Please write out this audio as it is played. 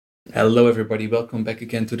Hello, everybody. Welcome back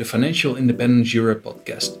again to the Financial Independence Europe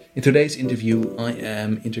podcast. In today's interview, I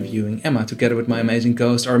am interviewing Emma together with my amazing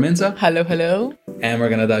co-host Arminta. Hello, hello. And we're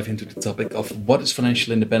going to dive into the topic of what is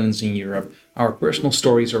financial independence in Europe, our personal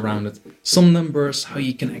stories around it, some numbers, how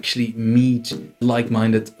you can actually meet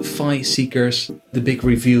like-minded FI seekers, the big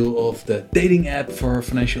reveal of the dating app for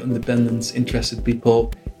financial independence interested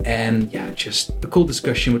people, and just a cool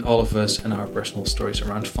discussion with all of us and our personal stories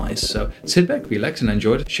around FIs. So sit back, relax, and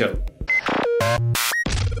enjoy the show.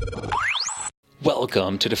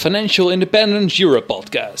 Welcome to the Financial Independence Europe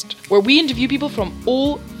podcast, where we interview people from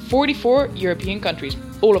all 44 European countries,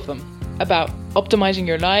 all of them, about optimizing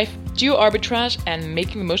your life, geo-arbitrage, and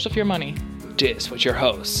making the most of your money. This with your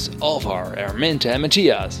hosts, Alvar, Arminta, and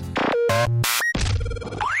Matthias.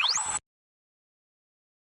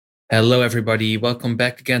 Hello, everybody. Welcome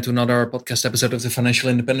back again to another podcast episode of the Financial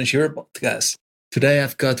Independence Europe podcast. Today,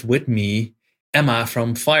 I've got with me Emma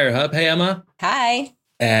from FireHub. Hey, Emma. Hi.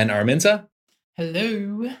 And Arminta.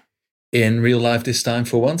 Hello. In real life this time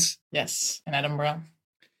for once. Yes, in Edinburgh.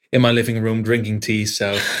 In my living room drinking tea,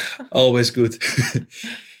 so always good.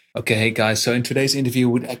 Okay, hey guys, so in today's interview,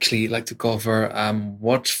 we'd actually like to cover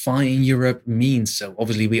what FI in Europe means. So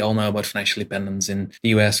obviously we all know about financial independence in the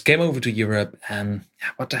US, came over to Europe, and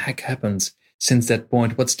what the heck happened since that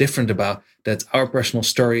point? What's different about that? Our personal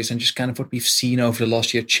stories and just kind of what we've seen over the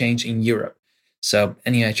last year change in Europe. So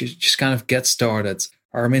anyway, just kind of get started.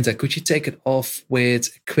 Arminta, could you take it off with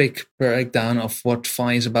a quick breakdown of what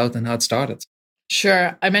FI is about and how it started?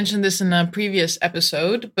 Sure. I mentioned this in a previous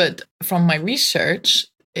episode, but from my research,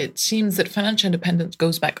 it seems that financial independence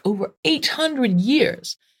goes back over 800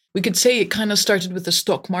 years. We could say it kind of started with the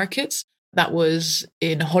stock markets. That was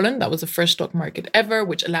in Holland. That was the first stock market ever,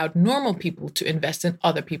 which allowed normal people to invest in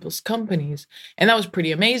other people's companies. And that was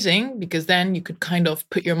pretty amazing because then you could kind of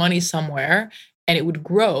put your money somewhere and it would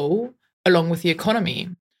grow along with the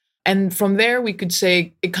economy. And from there, we could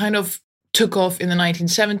say it kind of took off in the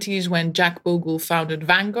 1970s when Jack Bogle founded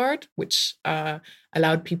Vanguard, which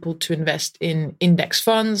allowed people to invest in index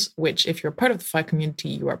funds, which if you're part of the FI community,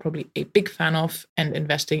 you are probably a big fan of and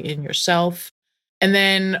investing in yourself. And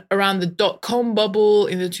then around the dot-com bubble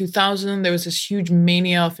in the 2000s, there was this huge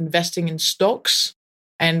mania of investing in stocks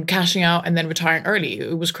and cashing out and then retiring early.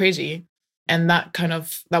 It was crazy. And that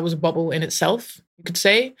was a bubble in itself, you could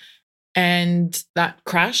say. And that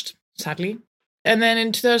crashed, sadly. And then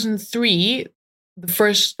in 2003, the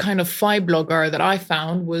first kind of FI blogger that I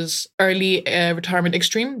found was Early Retirement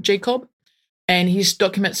Extreme, Jacob. And he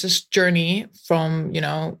documents this journey from,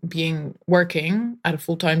 working at a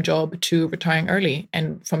full-time job to retiring early.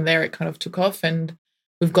 And from there, it kind of took off. And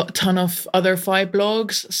we've got a ton of other FI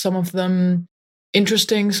blogs, some of them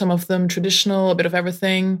interesting, some of them traditional, a bit of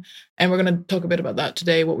everything. And we're going to talk a bit about that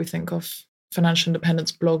today, what we think of financial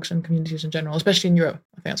independence blogs and communities in general, especially in Europe.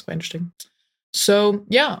 I think that's quite interesting. So,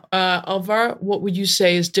 Alvar, what would you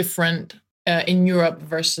say is different in Europe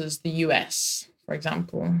versus the US, for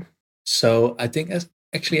example? So I think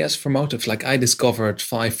as for motives, like I discovered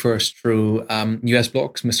FI first through US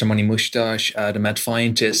blogs, Mr. Money Mustache, the Mad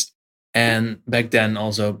Fientist, and back then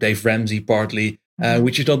also Dave Ramsey partly,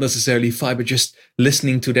 which is not necessarily FI, but just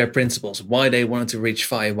listening to their principles, why they wanted to reach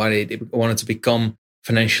FI, why they wanted to become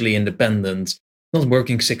financially independent, not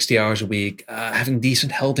working 60 hours a week, having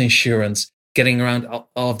decent health insurance, getting around all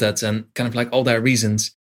of that, and kind of like all their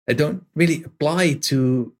reasons that don't really apply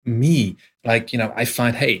to me. Like, I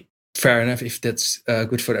find, hey, fair enough if that's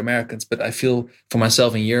good for the Americans, but I feel for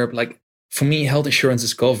myself in Europe, like for me, health insurance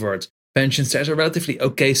is covered. Pensions, there's a relatively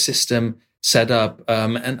okay system set up,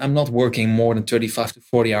 and I'm not working more than 35 to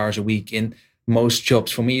 40 hours a week in most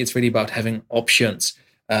jobs. For me, it's really about having options,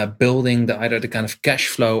 building either the kind of cash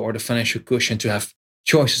flow or the financial cushion to have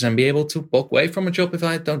choices and be able to walk away from a job if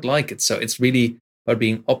I don't like it. So it's really about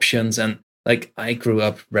being options. And like I grew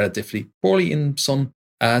up relatively poorly in some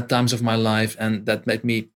times of my life, and that made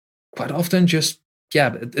me quite often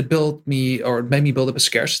it built me, or it made me build up a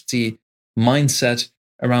scarcity mindset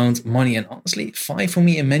around money. And honestly, FI for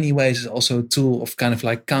me in many ways is also a tool of kind of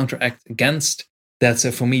like counteract against that.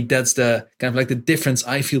 So for me, that's the kind of like the difference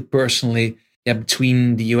I feel personally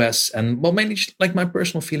between the US and mainly just like my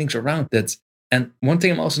personal feelings around that. And one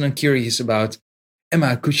thing I'm also curious about,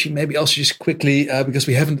 Emma, could you maybe also just quickly, because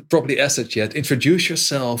we haven't properly asked it yet, introduce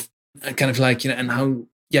yourself and kind of like, and how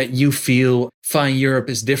you feel FI in Europe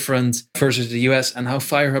is different versus the US and how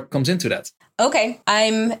FireHub comes into that. Okay,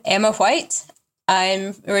 I'm Emma White.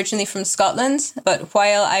 I'm originally from Scotland, but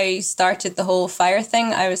while I started the whole FIRE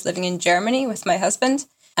thing, I was living in Germany with my husband,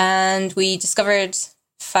 and we discovered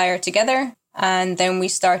FIRE together. And then we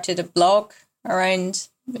started a blog around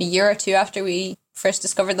a year or two after we first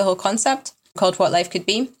discovered the whole concept called What Life Could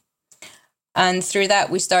Be. And through that,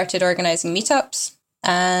 we started organizing meetups.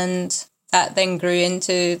 And that then grew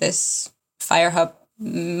into this Fire Hub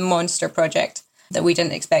monster project that we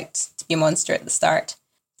didn't expect to be a monster at the start.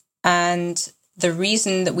 And the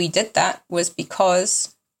reason that we did that was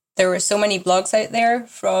because there were so many blogs out there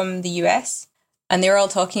from the US, and they were all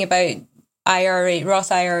talking about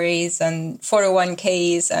Roth IRAs and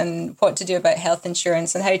 401ks and what to do about health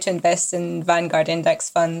insurance and how to invest in Vanguard index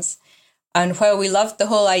funds. And while we loved the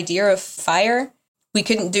whole idea of FIRE, we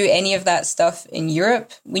couldn't do any of that stuff in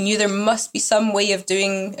Europe. We knew there must be some way of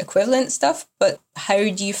doing equivalent stuff, but how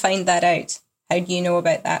do you find that out? How do you know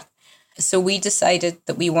about that? So we decided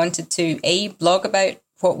that we wanted to, blog about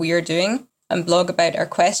what we are doing and blog about our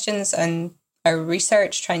questions and our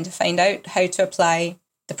research, trying to find out how to apply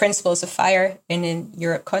the principles of FIRE in a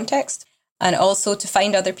Europe context, and also to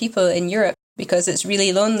find other people in Europe, because it's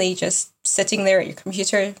really lonely just sitting there at your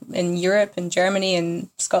computer in Europe and Germany and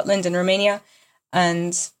Scotland and Romania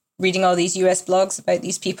and reading all these US blogs about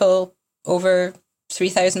these people over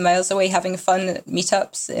 3,000 miles away having fun at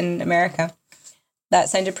meetups in America. That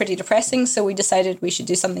sounded pretty depressing, so we decided we should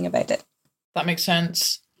do something about it. That makes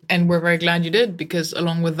sense. And we're very glad you did, because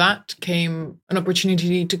along with that came an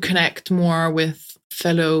opportunity to connect more with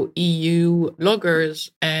fellow EU bloggers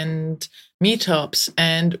and meetups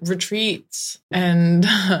and retreats and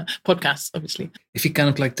podcasts, obviously. If you kind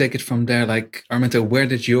of like take it from there, like Araminta, where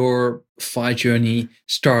did your FI journey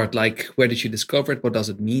start? Like, where did you discover it? What does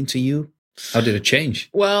it mean to you? How did it change?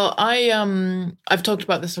 Well, I've talked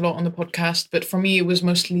about this a lot on the podcast, but for me, it was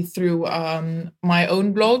mostly through my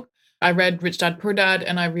own blog. I read Rich Dad Poor Dad,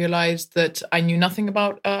 and I realized that I knew nothing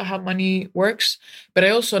about how money works. But I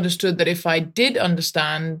also understood that if I did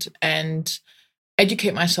understand and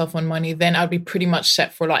educate myself on money, then I'd be pretty much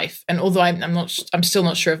set for life. And although I'm still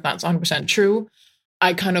not sure if that's 100% true,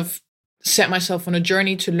 I kind of set myself on a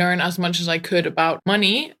journey to learn as much as I could about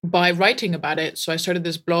money by writing about it. So I started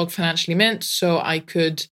this blog, Financially Mint, so I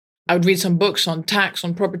would read some books on tax,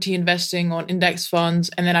 on property investing, on index funds,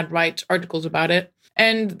 and then I'd write articles about it.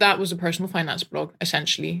 And that was a personal finance blog,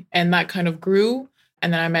 essentially. And that kind of grew.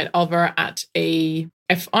 And then I met Alvar at a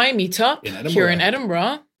FI meetup here in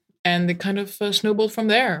Edinburgh. And it kind of snowballed from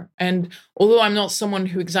there. And although I'm not someone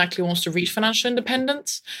who exactly wants to reach financial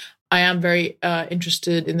independence, I am very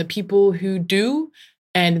interested in the people who do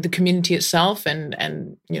and the community itself and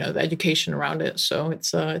the education around it. So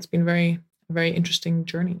it's been very, very interesting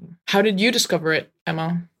journey. How did you discover it,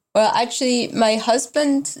 Emma? Well, actually, my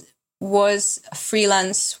husband was a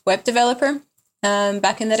freelance web developer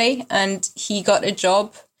back in the day, and he got a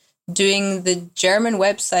job doing the German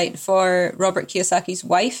website for Robert Kiyosaki's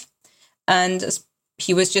wife, and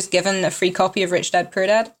he was just given a free copy of Rich Dad Poor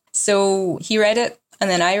Dad. So he read it, and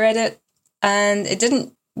then I read it,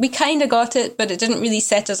 and we kind of got it, but it didn't really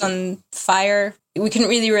set us on fire. We couldn't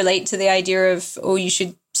really relate to the idea of, you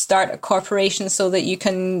should start a corporation so that you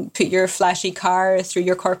can put your flashy car through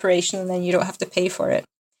your corporation and then you don't have to pay for it.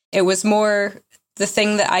 It was more, the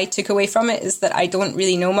thing that I took away from it is that I don't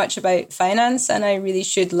really know much about finance, and I really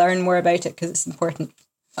should learn more about it because it's important.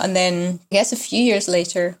 And then I guess a few years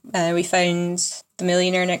later, we found The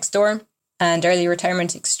Millionaire Next Door and Early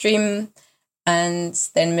Retirement Extreme, and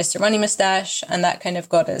then Mr. Money Mustache. And that kind of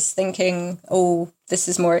got us thinking, this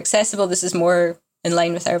is more accessible. This is more in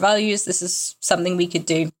line with our values. This is something we could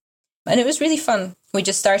do. And it was really fun. We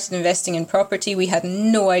just started investing in property. We had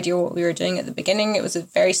no idea what we were doing at the beginning. It was a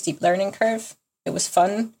very steep learning curve. It was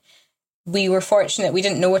fun. We were fortunate. We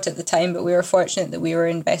didn't know it at the time, but we were fortunate that we were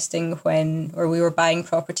investing we were buying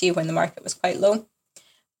property when the market was quite low.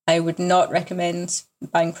 I would not recommend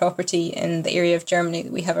buying property in the area of Germany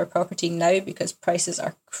that we have our property now, because prices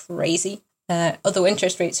are crazy. Although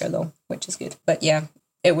interest rates are low, which is good. But yeah,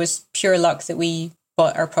 it was pure luck that we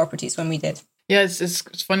bought our properties when we did. Yeah,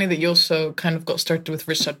 it's funny that you also kind of got started with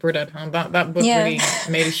Rich Dad Poor Dad. Huh? That book really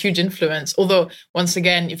made a huge influence. Although, once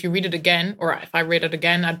again, if you read it again, or if I read it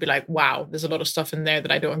again, I'd be like, wow, there's a lot of stuff in there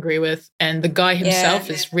that I don't agree with. And the guy himself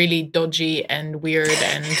is really dodgy and weird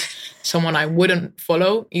and someone I wouldn't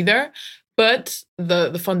follow either. But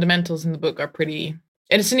the fundamentals in the book are pretty...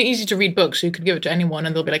 And it's an easy to read book, so you could give it to anyone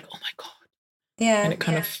and they'll be like, oh my God. Yeah. And it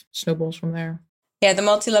kind of snowballs from there. Yeah, the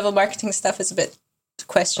multi-level marketing stuff is a bit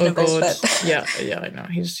questionable. But yeah, I know.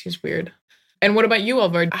 He's weird. And what about you,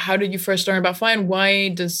 Alvar? How did you first learn about FI, and why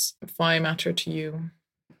does FI matter to you?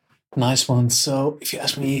 Nice one. So if you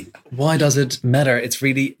ask me, why does it matter? It's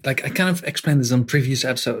really, like, I kind of explained this on previous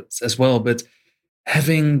episodes as well, but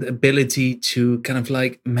having the ability to kind of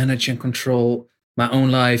like manage and control my own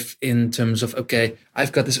life in terms of, okay,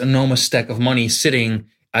 I've got this enormous stack of money sitting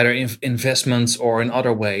either investments or in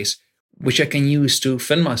other ways, which I can use to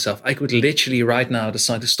fund myself. I could literally right now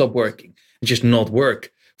decide to stop working and just not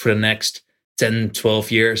work for the next 10,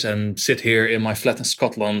 12 years and sit here in my flat in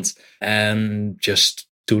Scotland and just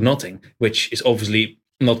do nothing, which is obviously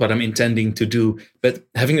not what I'm intending to do. But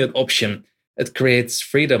having that option, it creates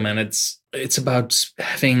freedom, and it's about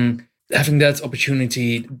having that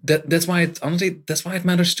opportunity. That's why it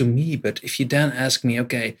matters to me. But if you then ask me,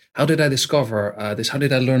 okay, how did I discover this? How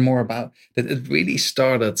did I learn more about that? It really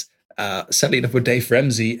started, sadly enough, with Dave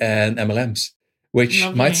Ramsey and MLMs, which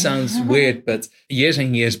Lovely. might sound weird, but years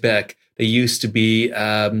and years back, there used to be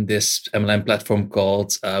this MLM platform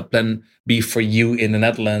called Plan B for You in the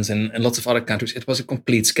Netherlands and lots of other countries. It was a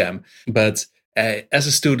complete scam. But as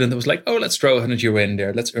a student, I was like, oh, let's throw €100 in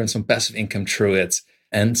there. Let's earn some passive income through it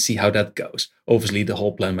and see how that goes. Obviously, the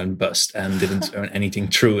whole plan went bust and didn't earn anything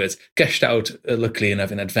through it. Cashed out, luckily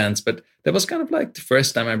enough, in advance. But that was kind of like the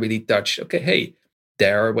first time I really touched, okay, hey,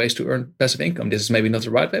 there are ways to earn passive income. This is maybe not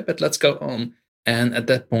the right way, but let's go on. And at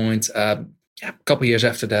that point, a couple of years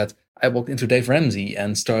after that, I walked into Dave Ramsey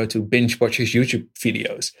and started to binge watch his YouTube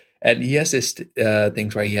videos. And he has this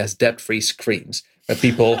things where he has debt-free screens, where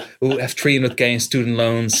people who have 300K in student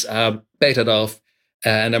loans pay that off,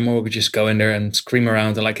 and their mortgages go in there and scream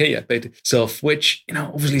around and like, hey, I paid it self, which,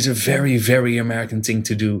 obviously is a very, very American thing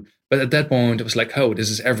to do. But at that point, it was like, oh, this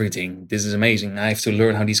is everything. This is amazing. I have to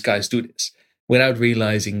learn how these guys do this, without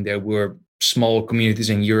realizing there were small communities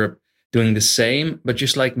in Europe doing the same, but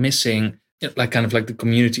just like missing, like kind of like the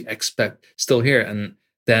community aspect still here. And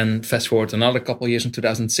then fast forward another couple of years in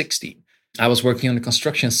 2016, I was working on the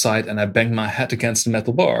construction site and I banged my head against the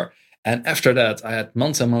metal bar. And after that, I had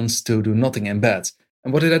months and months to do nothing in bed.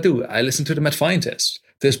 And what did I do? I listened to the Matt Fientist,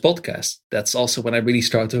 this podcast. That's also when I really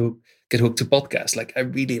started to get hooked to podcasts. Like, I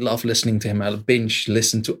really love listening to him. I binge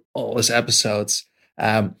listen to all his episodes.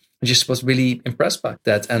 I just was really impressed by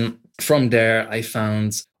that. And from there, I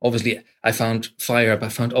found FireUp, I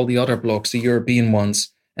found all the other blogs, the European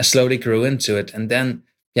ones, and slowly grew into it. And then,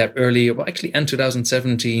 in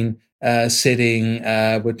 2017, sitting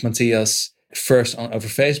with Matthias first over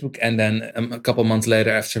Facebook, and then a couple months later,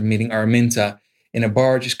 after meeting Araminta in a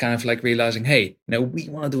bar, just kind of like realizing, hey, we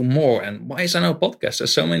want to do more. And why is there no podcast?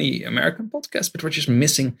 There's so many American podcasts, but we're just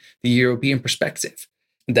missing the European perspective.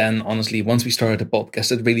 Then, honestly, once we started the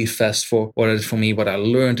podcast, it really fast forwarded for me what I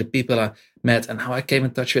learned, the people I met, and how I came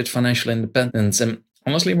in touch with financial independence. And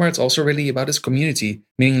honestly, where it's also really about this community,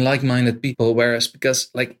 meaning like-minded people. Whereas, because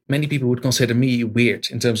like many people would consider me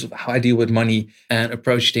weird in terms of how I deal with money and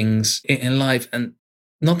approach things in life. And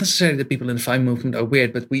not necessarily that people in the FI movement are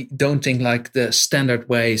weird, but we don't think like the standard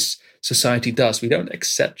ways society does. We don't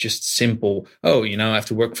accept just simple, I have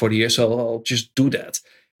to work 40 years, so I'll just do that.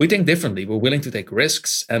 We think differently. We're willing to take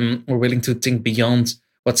risks, and we're willing to think beyond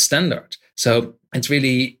what's standard. So it's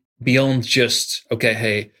really beyond just, okay,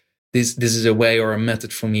 hey, this is a way or a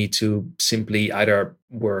method for me to simply either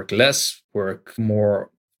work less, work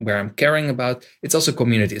more where I'm caring about. It's also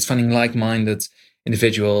community. It's finding like-minded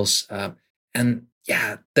individuals. And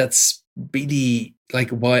yeah, that's really like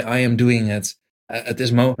why I am doing it at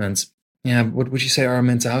this moment. Yeah, what would you say,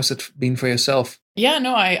 Araminta? How's it been for yourself? Yeah,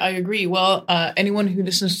 no, I agree. Well, anyone who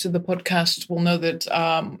listens to the podcast will know that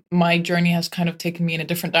my journey has kind of taken me in a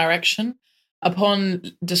different direction. Upon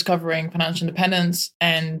discovering financial independence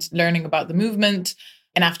and learning about the movement,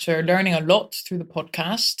 and after learning a lot through the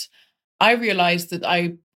podcast, I realized that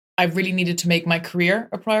I really needed to make my career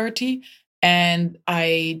a priority. And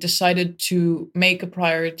I decided to make a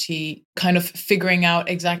priority kind of figuring out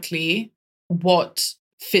exactly what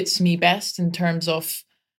fits me best in terms of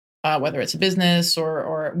whether it's a business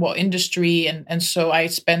or what industry. And so I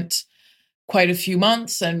spent quite a few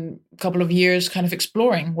months and a couple of years kind of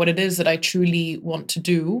exploring what it is that I truly want to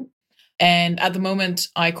do. And at the moment,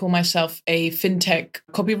 I call myself a fintech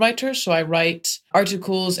copywriter. So I write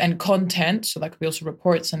articles and content. So that could be also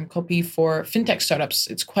reports and copy for fintech startups.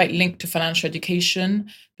 It's quite linked to financial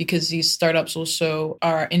education because these startups also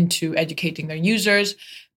are into educating their users.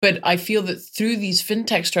 But I feel that through these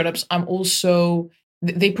fintech startups,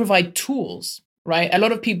 they provide tools, right? A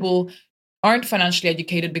lot of people aren't financially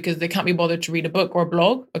educated because they can't be bothered to read a book or a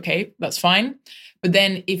blog. Okay, that's fine. But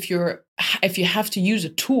then if you have to use a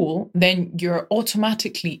tool, then you're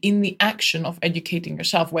automatically in the action of educating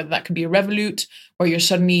yourself, whether that could be a Revolut, or you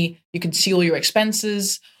can see all your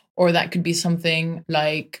expenses, or that could be something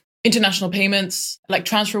like international payments, like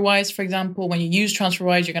TransferWise, for example. When you use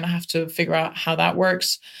TransferWise, you're going to have to figure out how that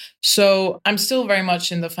works. So I'm still very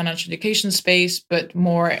much in the financial education space, but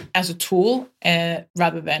more as a tool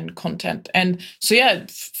rather than content. And so, yeah,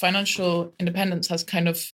 financial independence has kind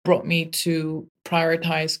of brought me to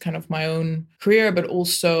prioritize kind of my own career, but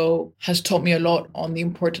also has taught me a lot on the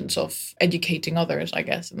importance of educating others, I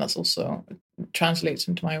guess. And that's also translates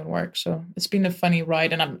into my own work. So it's been a funny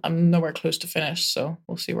ride, and I'm nowhere close to finish. So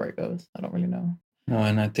we'll see where it goes. I don't really know. No,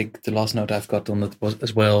 and I think the last note I've got on it was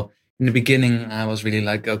as well. In the beginning, I was really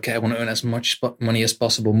like, okay, I want to earn as much money as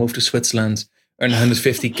possible, move to Switzerland, earn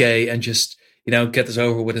 150K, and just, get this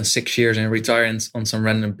over within 6 years and retire on some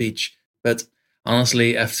random beach. But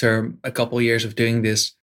honestly, after a couple of years of doing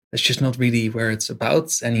this, that's just not really where it's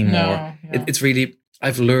about anymore. No, yeah. It's really,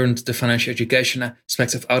 I've learned the financial education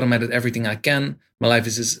aspects. I've automated everything I can. My life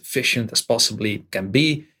is as efficient as possibly can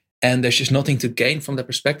be. And there's just nothing to gain from that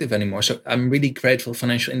perspective anymore. So I'm really grateful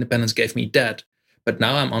financial independence gave me that. But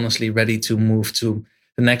now I'm honestly ready to move to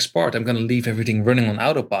the next part. I'm going to leave everything running on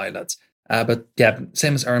autopilot. But yeah,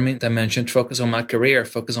 same as Armin, I mentioned, focus on my career,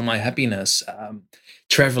 focus on my happiness,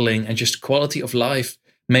 traveling, and just quality of life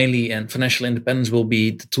mainly. And financial independence will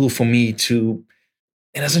be the tool for me to,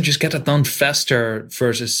 it doesn't just get it done faster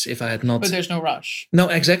versus if I had not. But there's no rush. No,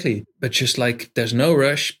 exactly. But just like there's no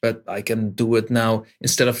rush, but I can do it now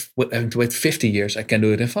instead of having to wait 50 years. I can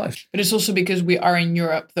do it in 5. But it's also because we are in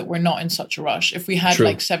Europe that we're not in such a rush. If we had True.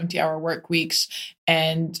 like 70-hour work weeks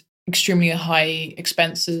and extremely high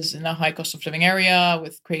expenses in a high cost of living area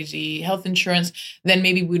with crazy health insurance, then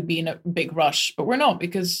maybe we'd be in a big rush. But we're not,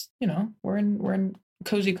 because, we're in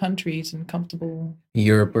cozy countries and comfortable.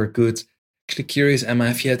 Europe are good. Actually curious, Emma,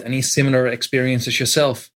 have you had any similar experiences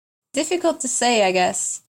yourself? Difficult to say, I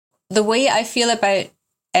guess. The way I feel about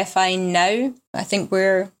FI now, I think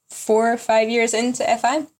we're 4 or 5 years into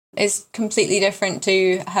FI, is completely different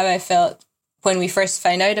to how I felt when we first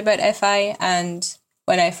found out about FI and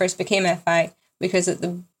when I first became FI. Because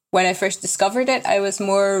when I first discovered it, I was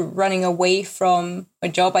more running away from a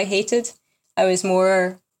job I hated. I was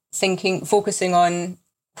more focusing on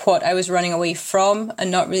what I was running away from and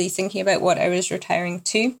not really thinking about what I was retiring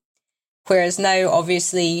to. Whereas now,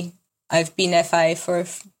 obviously, I've been FI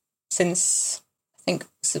since, I think,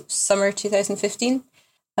 summer 2015.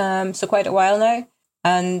 So quite a while now.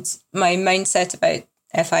 And my mindset about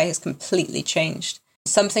FI has completely changed.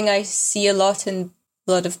 Something I see a lot in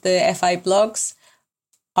a lot of the FI blogs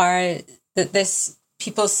are that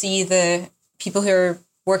people see the people who are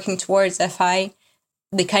working towards FI,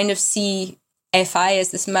 they kind of see FI as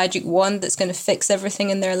this magic wand that's going to fix everything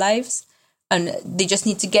in their lives. And they just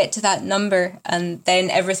need to get to that number, and then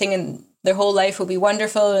everything in their whole life will be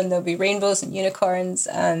wonderful, and there'll be rainbows and unicorns,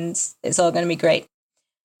 and it's all going to be great.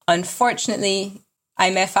 Unfortunately,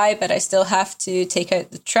 I'm FI, but I still have to take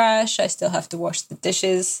out the trash. I still have to wash the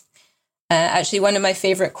dishes. Actually, one of my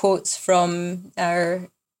favorite quotes from our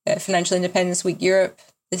Financial Independence Week Europe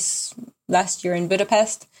this last year in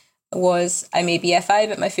Budapest was, "I may be FI,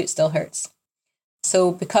 but my foot still hurts."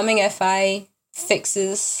 So becoming FI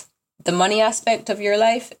fixes the money aspect of your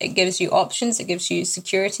life. It gives you options, it gives you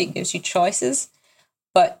security, it gives you choices,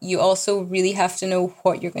 but you also really have to know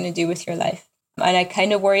what you're going to do with your life. And I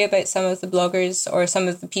kind of worry about some of the bloggers or some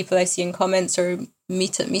of the people I see in comments or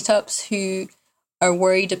meetups who are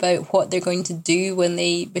worried about what they're going to do when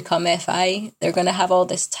they become FI. They're going to have all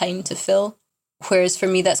this time to fill. Whereas for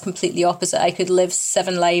me, that's completely opposite. I could live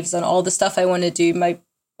 7 lives on all the stuff I want to do.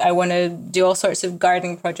 I want to do all sorts of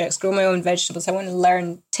gardening projects, grow my own vegetables. I want to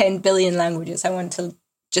learn 10 billion languages. I want to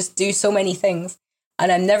just do so many things.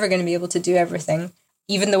 And I'm never going to be able to do everything.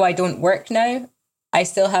 Even though I don't work now, I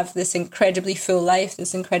still have this incredibly full life,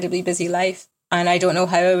 this incredibly busy life. And I don't know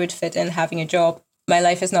how I would fit in having a job. My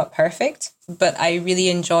life is not perfect, but I really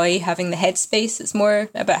enjoy having the headspace. It's more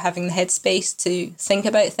about having the headspace to think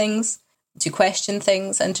about things, to question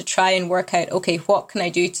things, and to try and work out, okay, what can I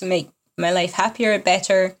do to make my life happier,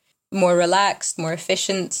 better, more relaxed, more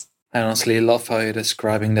efficient. I honestly love how you're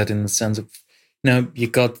describing that in the sense of, you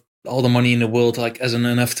got all the money in the world, like as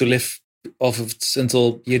enough to live off of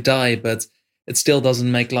until you die, but it still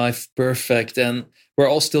doesn't make life perfect. And we're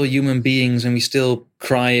all still human beings, and we still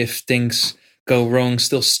cry if things go wrong,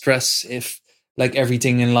 still stress if like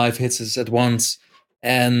everything in life hits us at once.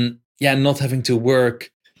 And yeah, not having to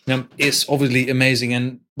work is obviously amazing,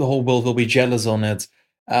 and the whole world will be jealous on it.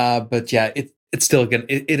 But yeah, it's still, again,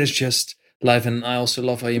 it is just life. And I also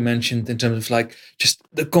love how you mentioned in terms of like just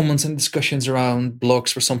the comments and discussions around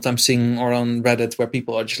blogs we're sometimes seeing, or on Reddit, where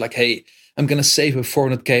people are just like, hey, I'm going to save a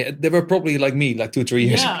 400K. They were probably like me, like 2-3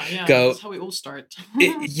 years ago. That's how we all start.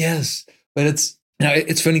 Yes, but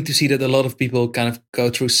it's funny to see that a lot of people kind of go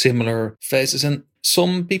through similar phases. And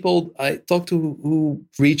some people I talk to who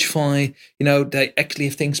reach FI, they actually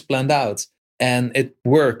have things planned out. and it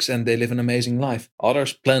works and they live an amazing life.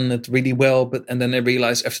 Others plan it really well, and then they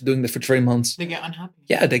realize after doing that for 3 months, They get unhappy.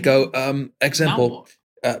 yeah, they go, example,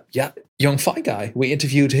 young FI guy. We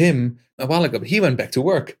interviewed him a while ago, but he went back to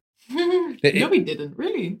work. No, he didn't,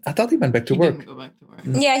 really. I thought he went back to He work. didn't go back to work.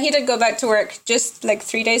 Yeah, he did go back to work just like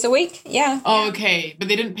 3 days a week. Yeah. Oh, okay. But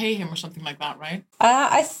they didn't pay him or something like that, right?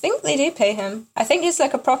 I think they do pay him. I think it's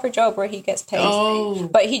like a proper job where he gets paid. Oh.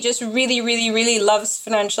 But he just really, really, really loves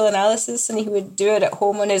financial analysis, and he would do it at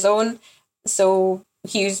home on his own. So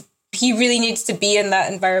he really needs to be in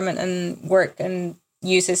that environment and work and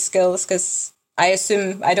use his skills, because I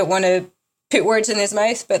assume, I don't want to put words in his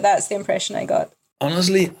mouth, but that's the impression I got.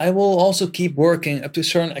 Honestly, I will also keep working up to a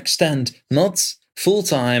certain extent, not full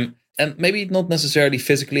time, and maybe not necessarily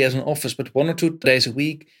physically as an office, but 1 or 2 days a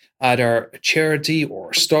week, either a charity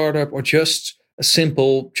or a startup or just a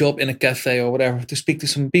simple job in a cafe or whatever to speak to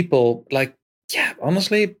some people. Like, yeah,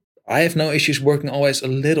 honestly, I have no issues working always a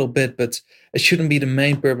little bit, but it shouldn't be the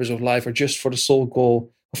main purpose of life or just for the sole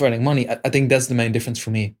goal of earning money. I think that's the main difference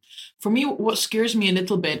for me. For me, what scares me a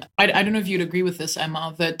little bit, I don't know if you'd agree with this,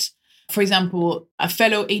 Emma, that, for example, a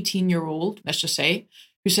fellow 18-year-old, let's just say,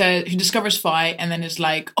 who discovers FI and then is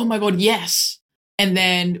like, oh my God, yes. And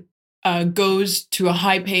then goes to a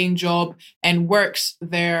high-paying job and works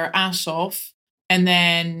their ass off, and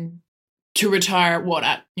then to retire,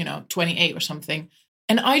 at 28 or something.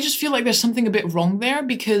 And I just feel like there's something a bit wrong there,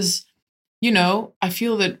 because, I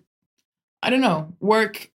feel that, I don't know,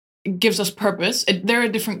 work gives us purpose. There are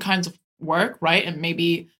different kinds of work, right? And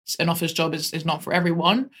maybe an office job is not for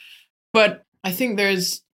everyone. But I think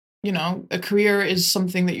there's, a career is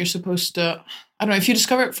something that you're supposed to, I don't know, if you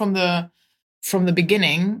discover it from the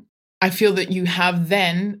beginning, I feel that you have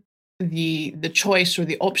then the choice or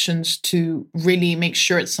the options to really make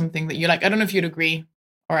sure it's something that you like. I don't know if you'd agree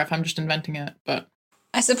or if I'm just inventing it, but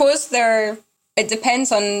I suppose it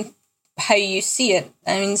depends on how you see it.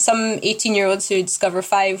 I mean, some 18-year-olds who discover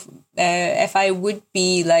FI would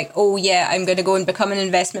be like, oh yeah, I'm going to go and become an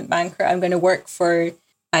investment banker. I'm going to work for,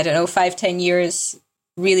 I don't know, 5-10 years,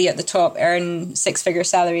 really at the top, earn 6-figure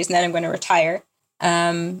salaries, and then I'm going to retire.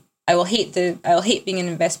 I will hate being an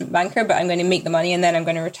investment banker, but I'm going to make the money and then I'm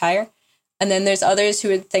going to retire. And then there's others who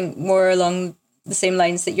would think more along the same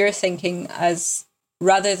lines that you're thinking, as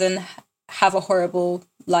rather than have a horrible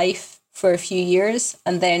life for a few years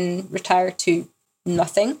and then retire to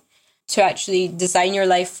nothing, to actually design your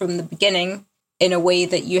life from the beginning in a way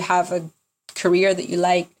that you have a career that you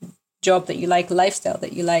like, job that you like, lifestyle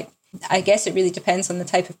that you like. I guess it really depends on the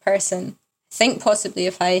type of person. I think possibly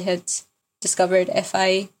if I had discovered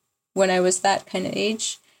FI when I was that kind of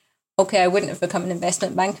age, okay, I wouldn't have become an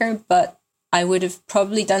investment banker, but I would have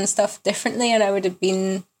probably done stuff differently, and I would have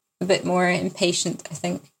been a bit more impatient, I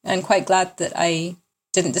think. I'm quite glad that I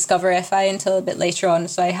didn't discover FI until a bit later on,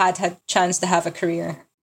 so I had a chance to have a career.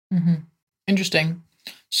 Mm-hmm. Interesting.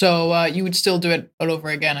 So you would still do it all over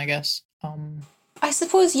again, I guess. I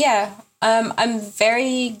suppose, yeah. I'm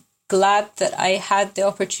very glad that I had the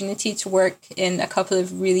opportunity to work in a couple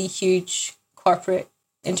of really huge corporate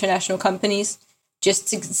international companies, just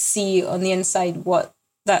to see on the inside what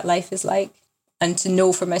that life is like, and to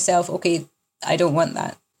know for myself, okay, I don't want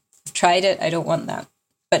that. I've tried it, I don't want that.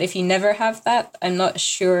 But if you never have that, I'm not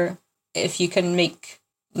sure if you can make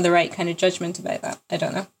the right kind of judgment about that. I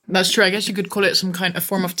don't know. That's true. I guess you could call it some kind of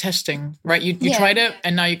form of testing, right? You tried it,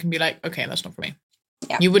 and now you can be like, okay, that's not for me.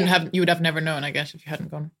 Yeah, you would have never known, I guess, if you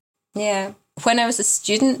hadn't gone. Yeah. When I was a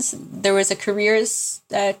student, there was a careers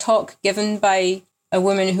talk given by a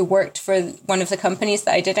woman who worked for one of the companies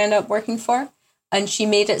that I did end up working for. And she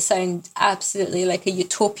made it sound absolutely like a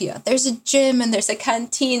utopia. There's a gym and there's a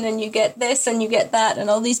canteen and you get this and you get that and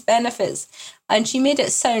all these benefits. And she made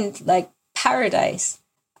it sound like paradise.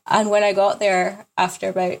 And when I got there after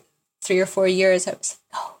about 3 or 4 years, I was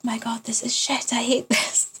like, oh my God, this is shit. I hate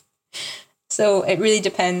this. So it really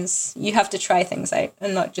depends. You have to try things out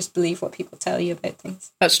and not just believe what people tell you about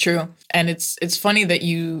things. That's true. And it's funny that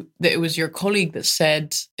it was your colleague that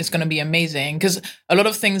said it's going to be amazing, because a lot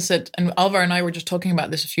of things and Alvar and I were just talking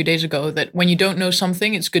about this a few days ago, that when you don't know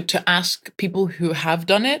something, it's good to ask people who have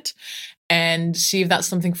done it and see if that's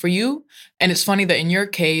something for you. And it's funny that in your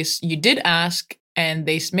case, you did ask and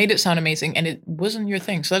they made it sound amazing and it wasn't your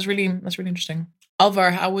thing. So that's really interesting.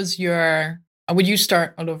 Alvar, would you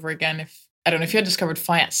start all over again if you had discovered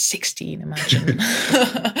FI at 16, imagine.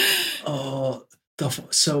 Oh, tough.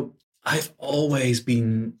 So I've always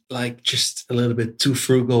been like just a little bit too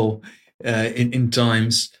frugal in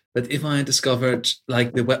times. But if I discovered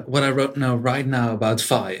like what I wrote right now about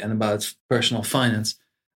FI and about personal finance,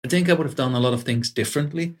 I think I would have done a lot of things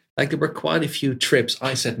differently. Like there were quite a few trips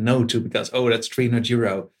I said no to because, oh, that's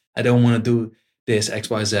 €300. I don't want to do this X,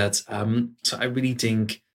 Y, Z. So I really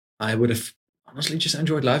think I would have honestly just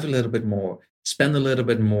enjoyed life a little bit more, spend a little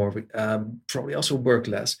bit more, probably also work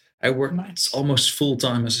less. I worked almost full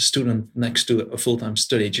time as a student next to a full time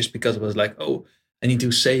study just because I was like, oh, I need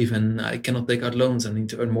to save and I cannot take out loans. I need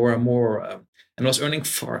to earn more and more. And I was earning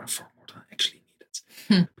far more than I actually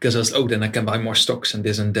needed because I was, oh, then I can buy more stocks and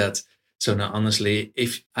this and that. So now, honestly,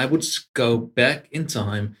 if I would go back in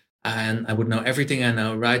time and I would know everything I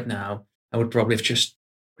know right now, I would probably have just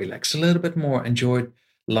relaxed a little bit more, enjoyed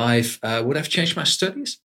life. Would have changed my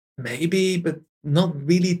studies? Maybe, but not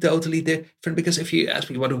really totally different. Because if you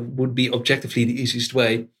ask me what would be objectively the easiest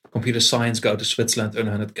way, computer science, go to Switzerland, earn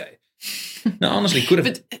 100K. No, honestly, could have.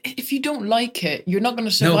 But if you don't like it, you're not going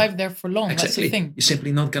to survive there for long. Exactly. That's the thing. You're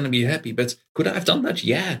simply not going to be happy. But could I have done that?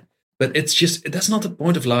 Yeah. But it's just, that's not the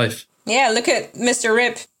point of life. Yeah, look at Mr.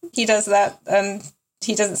 Rip. He does that and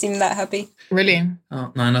he doesn't seem that happy. Really?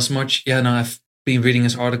 Oh, no, not so much. Yeah, no, I've been reading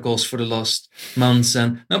his articles for the last months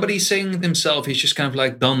and nobody's saying it himself. He's just kind of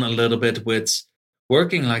like done a little bit with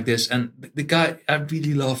working like this. And the guy, I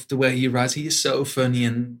really love the way he writes. He is so funny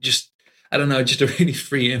and just, I don't know, just a really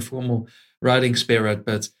free, informal writing spirit.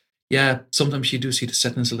 But yeah, sometimes you do see the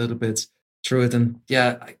sadness a little bit through it. And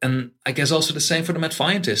yeah, and I guess also the same for the mad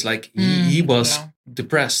scientist. Like he was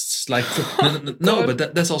depressed. Like no,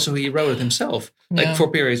 but that's also he wrote it himself. Like for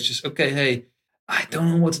periods, just okay, hey, I don't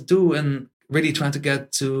know what to do, and really trying to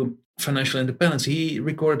get to financial independence. He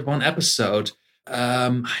recorded one episode.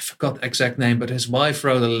 I forgot the exact name, but his wife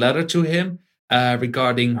wrote a letter to him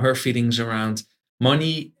regarding her feelings around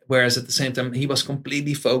money. Whereas at the same time, he was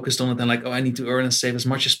completely focused on it and like, oh, I need to earn and save as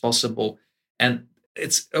much as possible. And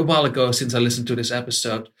it's a while ago since I listened to this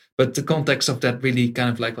episode, but the context of that really kind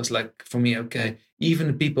of like was like for me, okay, even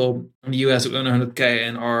the people in the US who earn 100K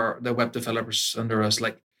and are the web developers under us,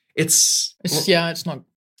 like it's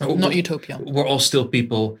not utopia. We're all still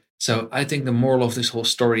people. So I think the moral of this whole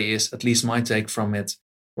story is, at least my take from it,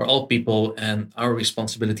 we're all people and our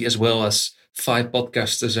responsibility as well as 5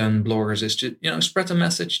 podcasters and bloggers is to, spread the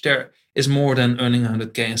message. There is more than earning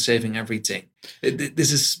 100K and saving everything.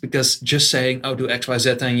 This is because just saying, oh, do X, Y,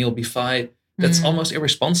 Z and you'll be fine. That's almost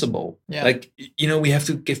irresponsible. Yeah. Like, we have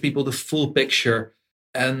to give people the full picture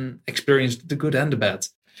and experience the good and the bad.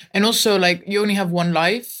 And also, like, you only have one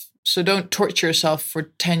life. So don't torture yourself for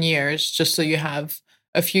 10 years just so you have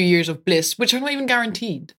a few years of bliss, which are not even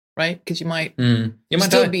guaranteed. Right? Because you might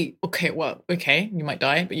still be okay. You might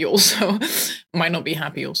die, but you also might not be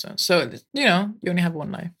happy also. So, you only have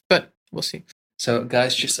one life, but we'll see. So,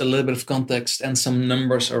 guys, just a little bit of context and some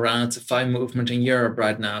numbers around the FI movement in Europe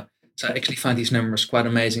right now. So I actually find these numbers quite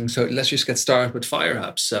amazing. So let's just get started with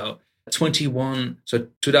FireHub. So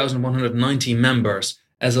 2,190 members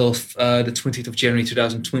as of the 20th of January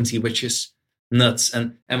 2020, which is nuts.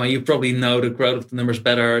 And Emma, you probably know the growth of the numbers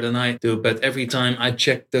better than I do, but every time I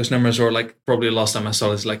check those numbers, or like probably the last time I saw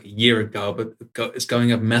this like a year ago, but it's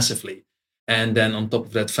going up massively. And then on top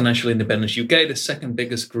of that, Financial Independence UK, the second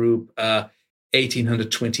biggest group,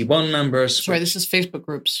 1,821 members. Sorry, this is Facebook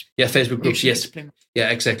groups. Yeah, Facebook groups, yes. Yeah,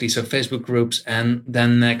 exactly. So Facebook groups. And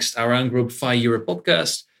then next, our own group, FI Europe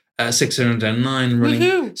Podcast, 609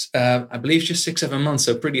 running, I believe just 6-7 months.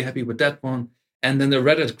 So pretty happy with that one. And then the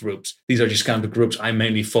Reddit groups. These are just kind of the groups I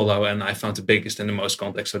mainly follow and I found the biggest and the most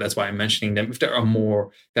context. So that's why I'm mentioning them. If there are more,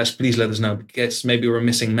 guys, please let us know because maybe we're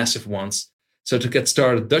missing massive ones. So to get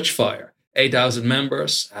started, Dutch Fire, 8,000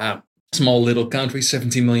 members, small little country,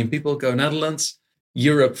 17 million people, go Netherlands.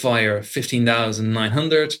 Europe Fire,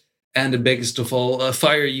 15,900. And the biggest of all,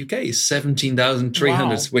 Fire UK,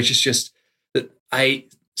 17,300, which is just, I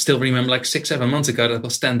still remember like 6-7 months ago, that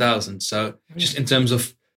was 10,000. So just in terms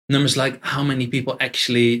of numbers like how many people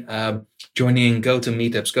actually join in, go to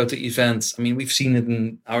meetups, go to events. I mean, we've seen it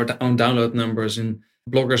in our own download numbers and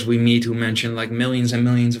bloggers we meet who mention like millions and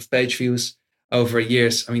millions of page views over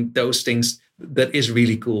years. I mean, those things, that is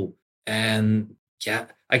really cool. And yeah,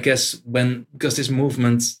 I guess because this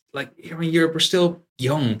movement, like here in Europe, we're still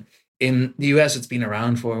young. In the US, it's been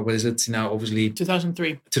around for, what is it now? Obviously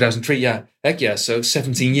 2003. 2003, yeah. Heck yeah. So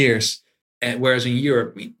 17 years. And whereas in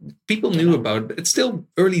Europe, people knew about it, but it's still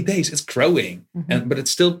early days. It's growing, but it's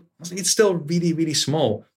still really, really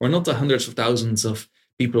small. We're not the hundreds of thousands of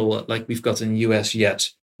people like we've got in the US yet.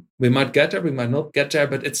 We might get there, we might not get there,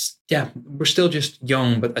 but we're still just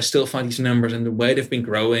young. But I still find these numbers and the way they've been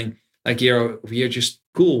growing, like year over year, just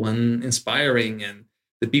cool and inspiring. And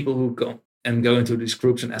the people who go into these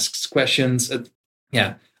groups and ask questions,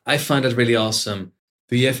 I find that really awesome.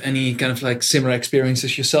 Do you have any kind of like similar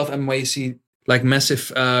experiences yourself and where you see like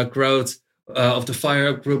massive growth of the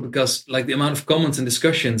FireUp group, because like the amount of comments and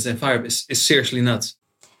discussions in FireUp is seriously nuts.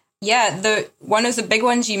 Yeah, one of the big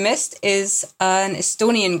ones you missed is an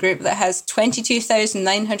Estonian group that has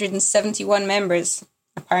 22,971 members,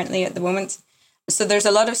 apparently, at the moment. So there's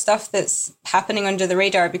a lot of stuff that's happening under the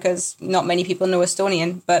radar because not many people know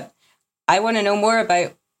Estonian. But I want to know more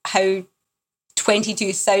about how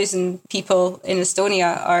 22,000 people in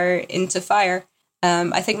Estonia are into fire.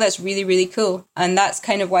 I think that's really, really cool. And that's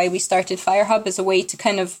kind of why we started FireHub, as a way to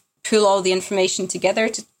kind of pull all the information together,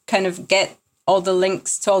 to kind of get all the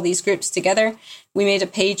links to all these groups together. We made a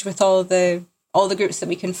page with all the groups that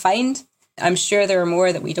we can find. I'm sure there are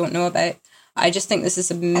more that we don't know about. I just think this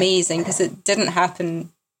is amazing because it didn't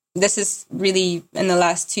happen. This is really in the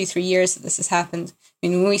last 2-3 years that this has happened. I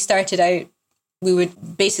mean, when we started out, we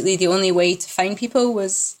would basically, the only way to find people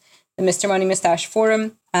was the Mr. Money Moustache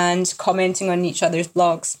forum and commenting on each other's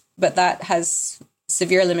blogs. But that has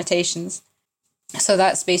severe limitations. So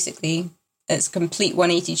that's basically, it's a complete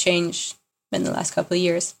 180 change in the last couple of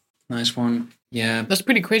years. Nice one. Yeah. That's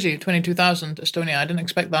pretty crazy. 22,000 Estonia. I didn't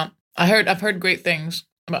expect that. I've heard great things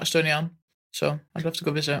about Estonia, so I'd love to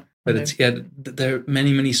go visit. But it's, yeah, there are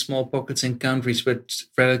many, many small pockets in countries with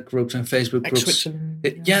Reddit groups and Facebook like groups.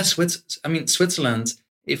 Switzerland. Switzerland,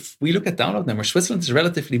 if we look at download numbers, Switzerland is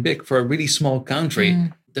relatively big for a really small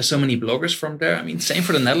country. There's so many bloggers from there. I mean, same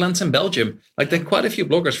for the Netherlands and Belgium. Like, there are quite a few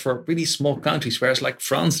bloggers for really small countries, whereas like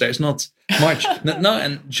France, there's not much. No,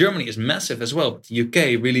 and Germany is massive as well. But the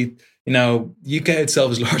UK really, UK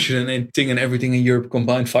itself is larger than anything and everything in Europe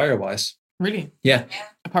combined fire-wise. Really? Yeah.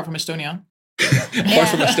 Apart from Estonia. Apart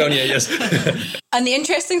from Estonia, yes. And the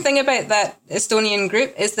interesting thing about that Estonian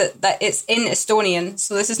group is that it's in Estonian.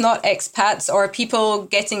 So this is not expats or people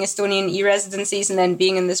getting Estonian e-residencies and then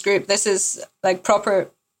being in this group. This is like proper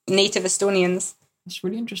native Estonians. That's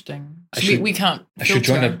really interesting. So we can't filter. I should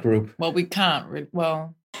join that group. Well, we can't. We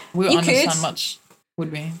won't understand much,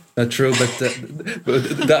 would we? Not true, but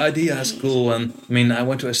the idea is cool. And I mean, I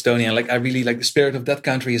went to Estonia. Like, I really like the spirit of that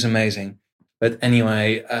country is amazing. But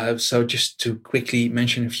anyway, so just to quickly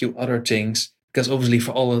mention a few other things, because obviously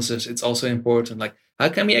for all of us, it's also important. Like, how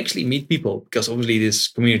can we actually meet people? Because obviously this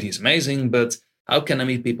community is amazing, but how can I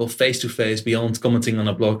meet people face to face beyond commenting on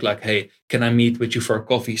a blog? Like, hey, can I meet with you for a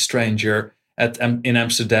coffee, stranger, in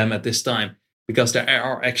Amsterdam at this time? Because there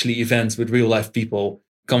are actually events with real life people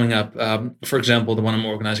coming up. For example, the one I'm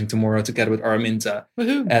organizing tomorrow together with Araminta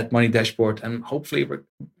at Money Dashboard, and hopefully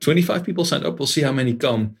 25 people signed up. We'll see how many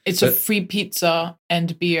come. It's a free pizza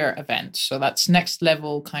and beer event, so that's next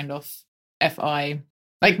level kind of FI.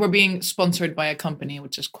 Like, we're being sponsored by a company,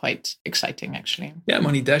 which is quite exciting, actually. Yeah,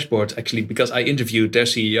 Money Dashboard, actually, because I interviewed their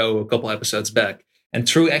CEO a couple episodes back, and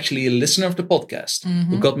through actually a listener of the podcast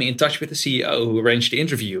who got me in touch with the CEO who arranged the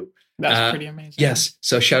interview. That's pretty amazing. Yes.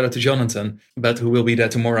 So shout out to Jonathan, but who will be there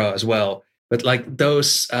tomorrow as well. But like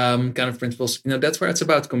those kind of principles, that's where it's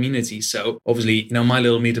about community. So obviously, my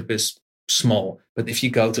little meetup is small, but if you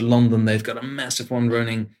go to London, they've got a massive one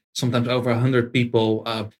running, sometimes over 100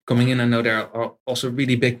 people coming in. I know there are also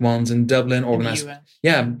really big ones in Dublin organized.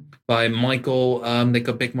 By Michael. They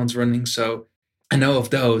got big ones running. So I know of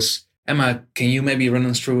those. Emma, can you maybe run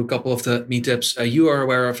us through a couple of the meetups you are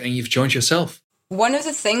aware of and you've joined yourself? One of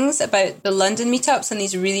the things about the London meetups and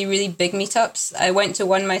these really, really big meetups, I went to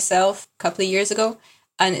one myself a couple of years ago,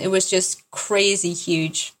 and it was just crazy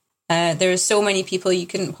huge. There were so many people, you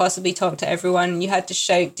couldn't possibly talk to everyone. You had to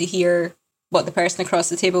shout to hear what the person across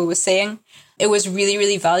the table was saying. It was really,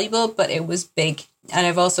 really valuable, but it was big. And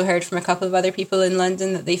I've also heard from a couple of other people in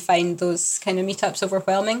London that they find those kind of meetups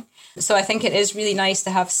overwhelming. So I think it is really nice to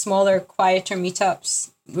have smaller, quieter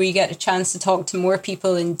meetups where you get a chance to talk to more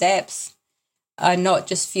people in depth and not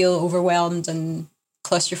just feel overwhelmed and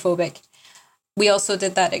claustrophobic. We also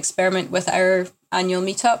did that experiment with our annual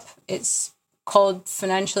meetup. It's called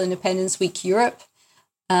Financial Independence Week Europe.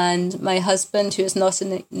 And my husband, who is not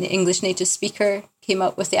an English native speaker, came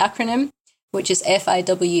up with the acronym, which is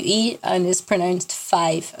FIWE and is pronounced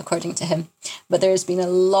 5, according to him. But there's been a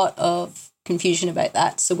lot of confusion about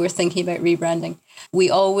that, so we're thinking about rebranding. We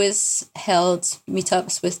always held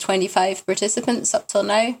meetups with 25 participants up till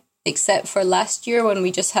now, except for last year when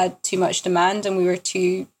we just had too much demand and we were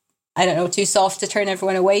too soft to turn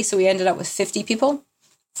everyone away. So we ended up with 50 people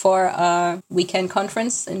for a weekend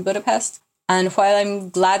conference in Budapest. And while I'm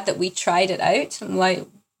glad that we tried it out and why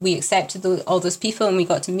we accepted all those people and we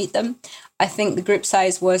got to meet them, I think the group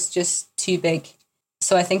size was just too big.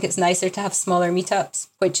 So I think it's nicer to have smaller meetups,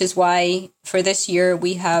 which is why for this year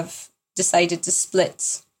we have decided to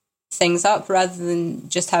split things up rather than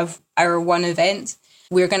just have our one event.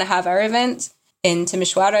 We're going to have our event in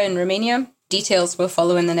Timișoara in Romania, details will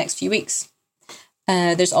follow in the next few weeks.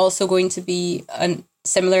 There's also going to be a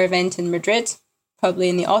similar event in Madrid, probably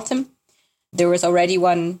in the autumn. There was already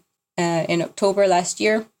one in October last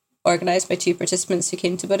year, organised by 2 participants who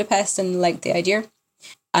came to Budapest and liked the idea.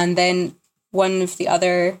 And then one of the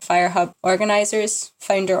other Fire Hub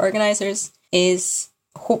founder organisers, is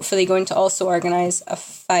hopefully going to also organise a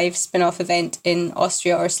 5 spin-off event in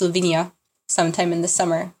Austria or Slovenia sometime in the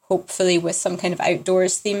summer, hopefully with some kind of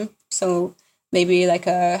outdoors theme. So maybe like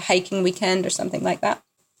a hiking weekend or something like that.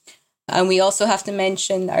 And we also have to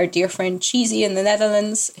mention our dear friend Cheesy in the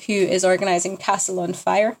Netherlands, who is organising Castle on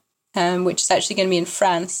Fire, which is actually going to be in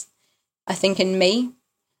France, I think in May.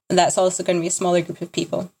 And that's also going to be a smaller group of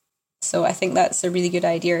people. So I think that's a really good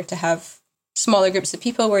idea, to have smaller groups of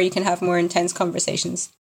people where you can have more intense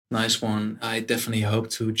conversations. Nice one. I definitely hope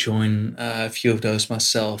to join a few of those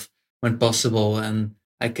myself when possible. And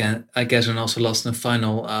I guess, and also last and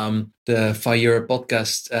final, the Fire Europe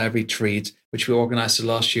podcast retreat, which we organized the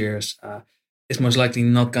last year's, is most likely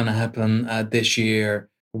not going to happen this year.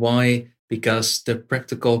 Why? Because the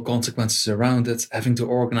practical consequences around it, having to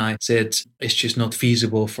organize it, is just not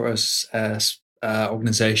feasible for us as an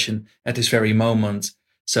organization at this very moment.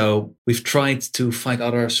 So we've tried to find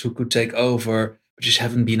others who could take over, but just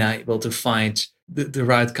haven't been able to find the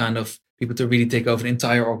right kind of people to really take over the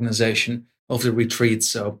entire organization of the retreat.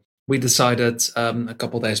 So we decided a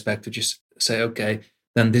couple of days back to just say, okay,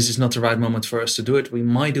 then this is not the right moment for us to do it. We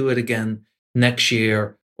might do it again next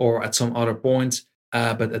year or at some other point.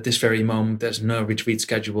 But at this very moment, there's no retreat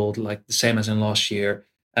scheduled, like the same as in last year.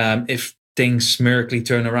 If things miraculously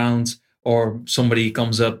turn around, or somebody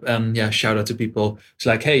comes up and shout out to people, it's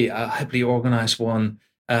like, hey, I'll happily organize one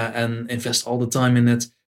and invest all the time in it.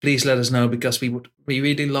 Please let us know, because we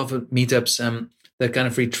really love meetups and that kind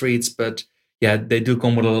of retreats. But they do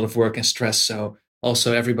come with a lot of work and stress. So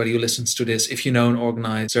also everybody who listens to this, if you know an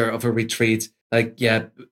organizer of a retreat,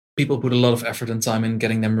 people put a lot of effort and time in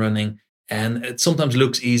getting them running. And it sometimes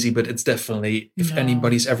looks easy, but it's definitely, if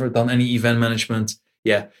anybody's ever done any event management,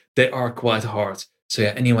 they are quite hard. So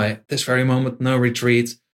anyway, this very moment, no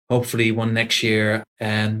retreat, hopefully one next year.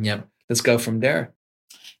 And let's go from there.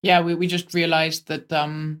 Yeah, we just realized that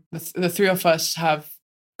the 3 of us have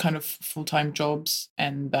kind of full-time jobs,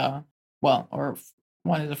 and or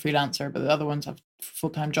one is a freelancer, but the other ones have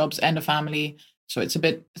full-time jobs and a family. So it's a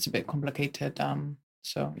bit complicated.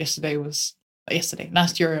 So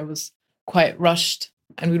last year it was quite rushed,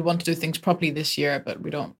 and we'd want to do things properly this year, but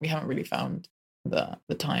we haven't really found the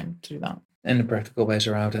time to do that. And the practical ways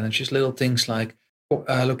are out, and it's just little things like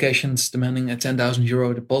locations demanding a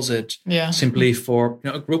 €10,000 deposit, simply for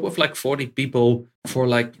a group of like 40 people for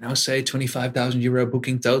say €25,000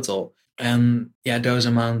 booking total, and those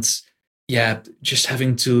amounts, just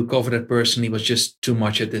having to cover that personally was just too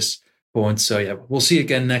much at this point. So we'll see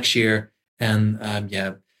again next year, and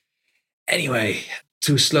anyway,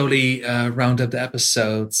 to slowly round up the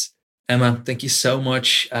episodes, Emma, thank you so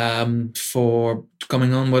much for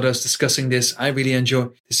coming on with us, discussing this. I really enjoy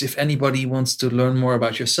this. If anybody wants to learn more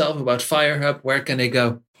about yourself, about FireHub, where can they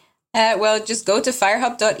go? Well, just go to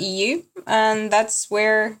firehub.eu, and that's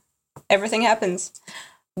where everything happens.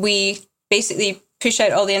 We basically push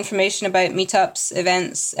out all the information about meetups,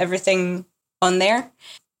 events, everything on there.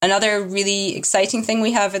 Another really exciting thing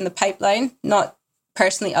we have in the pipeline, not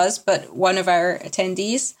personally us, but one of our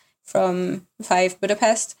attendees from Five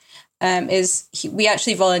Budapest, we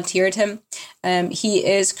actually volunteered him. He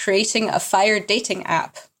is creating a fire dating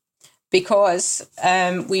app, because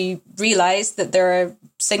we realized that there are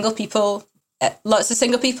lots of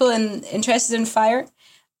single people interested in fire.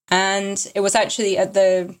 And it was actually at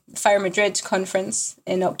the Fire Madrid conference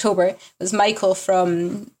in October. It was Michael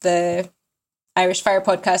from the Irish Fire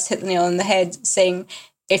podcast hit the nail on the head, saying,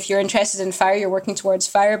 if you're interested in fire, you're working towards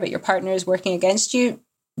fire, but your partner is working against you,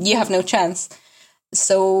 you have no chance.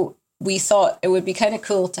 So we thought it would be kind of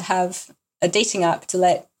cool to have a dating app to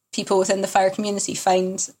let people within the fire community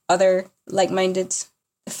find other like-minded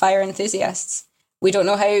fire enthusiasts. We don't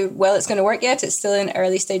know how well it's going to work yet. It's still in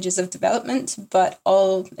early stages of development, but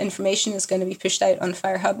all information is going to be pushed out on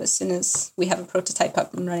FireHub as soon as we have a prototype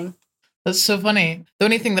up and running. That's so funny. The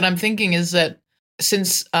only thing that I'm thinking is that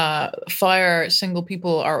since fire single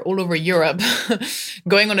people are all over Europe,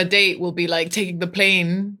 going on a date will be like taking the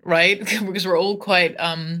plane, right? Because we're all quite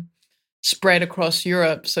spread across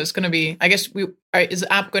Europe. So it's going to be, I guess, is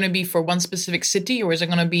the app going to be for one specific city, or is it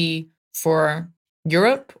going to be for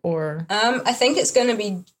Europe? Or I think it's going to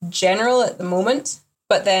be general at the moment,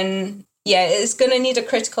 but then it's going to need a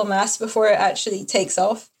critical mass before it actually takes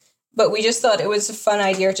off. But we just thought it was a fun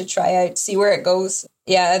idea to try out, see where it goes.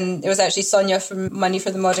 Yeah, and it was actually Sonia from Money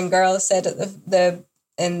for the Modern Girl said at the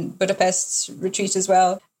in Budapest retreat as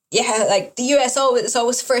well. Yeah, like the US is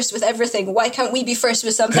always first with everything. Why can't we be first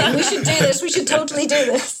with something? We should do this. We should totally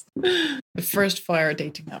do this. The first fire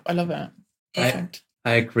dating app. I love that. Perfect.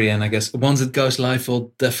 I agree, and I guess once it goes live,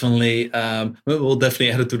 we'll definitely add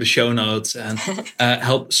it to the show notes and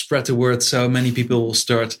help spread the word so many people will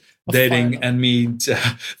start dating and meet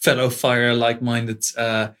fellow fire like-minded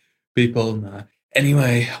people.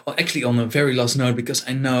 Anyway, well, actually, on a very last note, because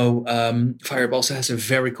I know Fire also has a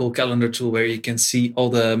very cool calendar tool where you can see all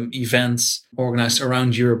the events organized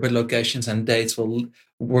around Europe with locations and dates.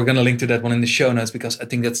 We're going to link to that one in the show notes because I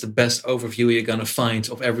think that's the best overview you're going to find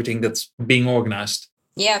of everything that's being organized.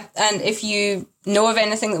 Yeah, and if you know of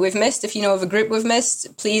anything that we've missed, if you know of a group we've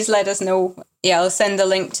missed, please let us know. Yeah, I'll send the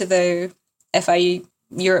link to the FI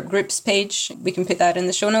Europe groups page. We can put that in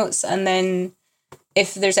the show notes. And then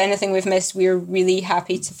if there's anything we've missed, we're really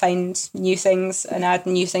happy to find new things and add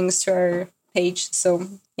new things to our page. So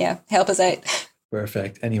yeah, help us out.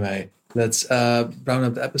 Perfect. Anyway, let's round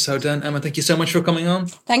up the episode then. Emma, thank you so much for coming on.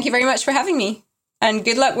 Thank you very much for having me. And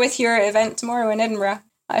good luck with your event tomorrow in Edinburgh.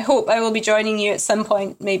 I hope I will be joining you at some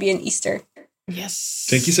point, maybe in Easter. Yes.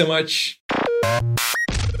 Thank you so much.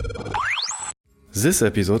 This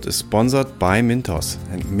episode is sponsored by Mintos,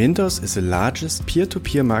 and Mintos is the largest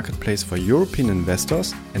peer-to-peer marketplace for European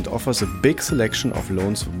investors and offers a big selection of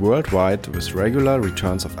loans worldwide with regular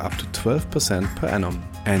returns of up to 12% per annum.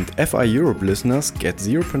 And FI Europe listeners get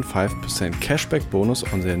 0.5% cashback bonus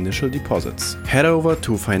on their initial deposits. Head over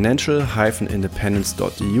to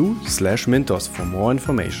financial-independence.eu/Mintos for more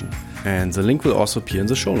information. And the link will also appear in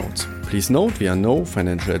the show notes. Please note, we are no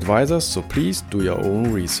financial advisors, so please do your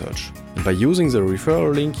own research. And by using the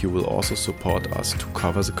referral link, you will also support us to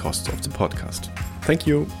cover the costs of the podcast. Thank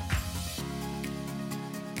you.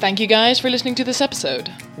 Thank you guys for listening to this episode.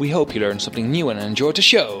 We hope you learned something new and enjoyed the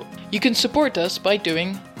show. You can support us by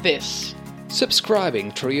doing this.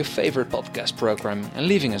 Subscribing through your favorite podcast program and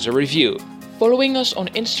leaving us a review. Following us on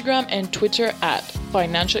Instagram and Twitter at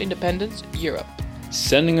Financial Independence Europe.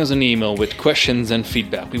 Sending us an email with questions and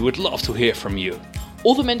feedback. We would love to hear from you.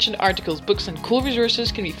 All the mentioned articles, books and cool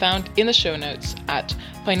resources can be found in the show notes at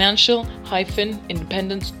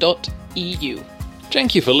financial-independence.eu.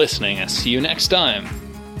 Thank you for listening and see you next time.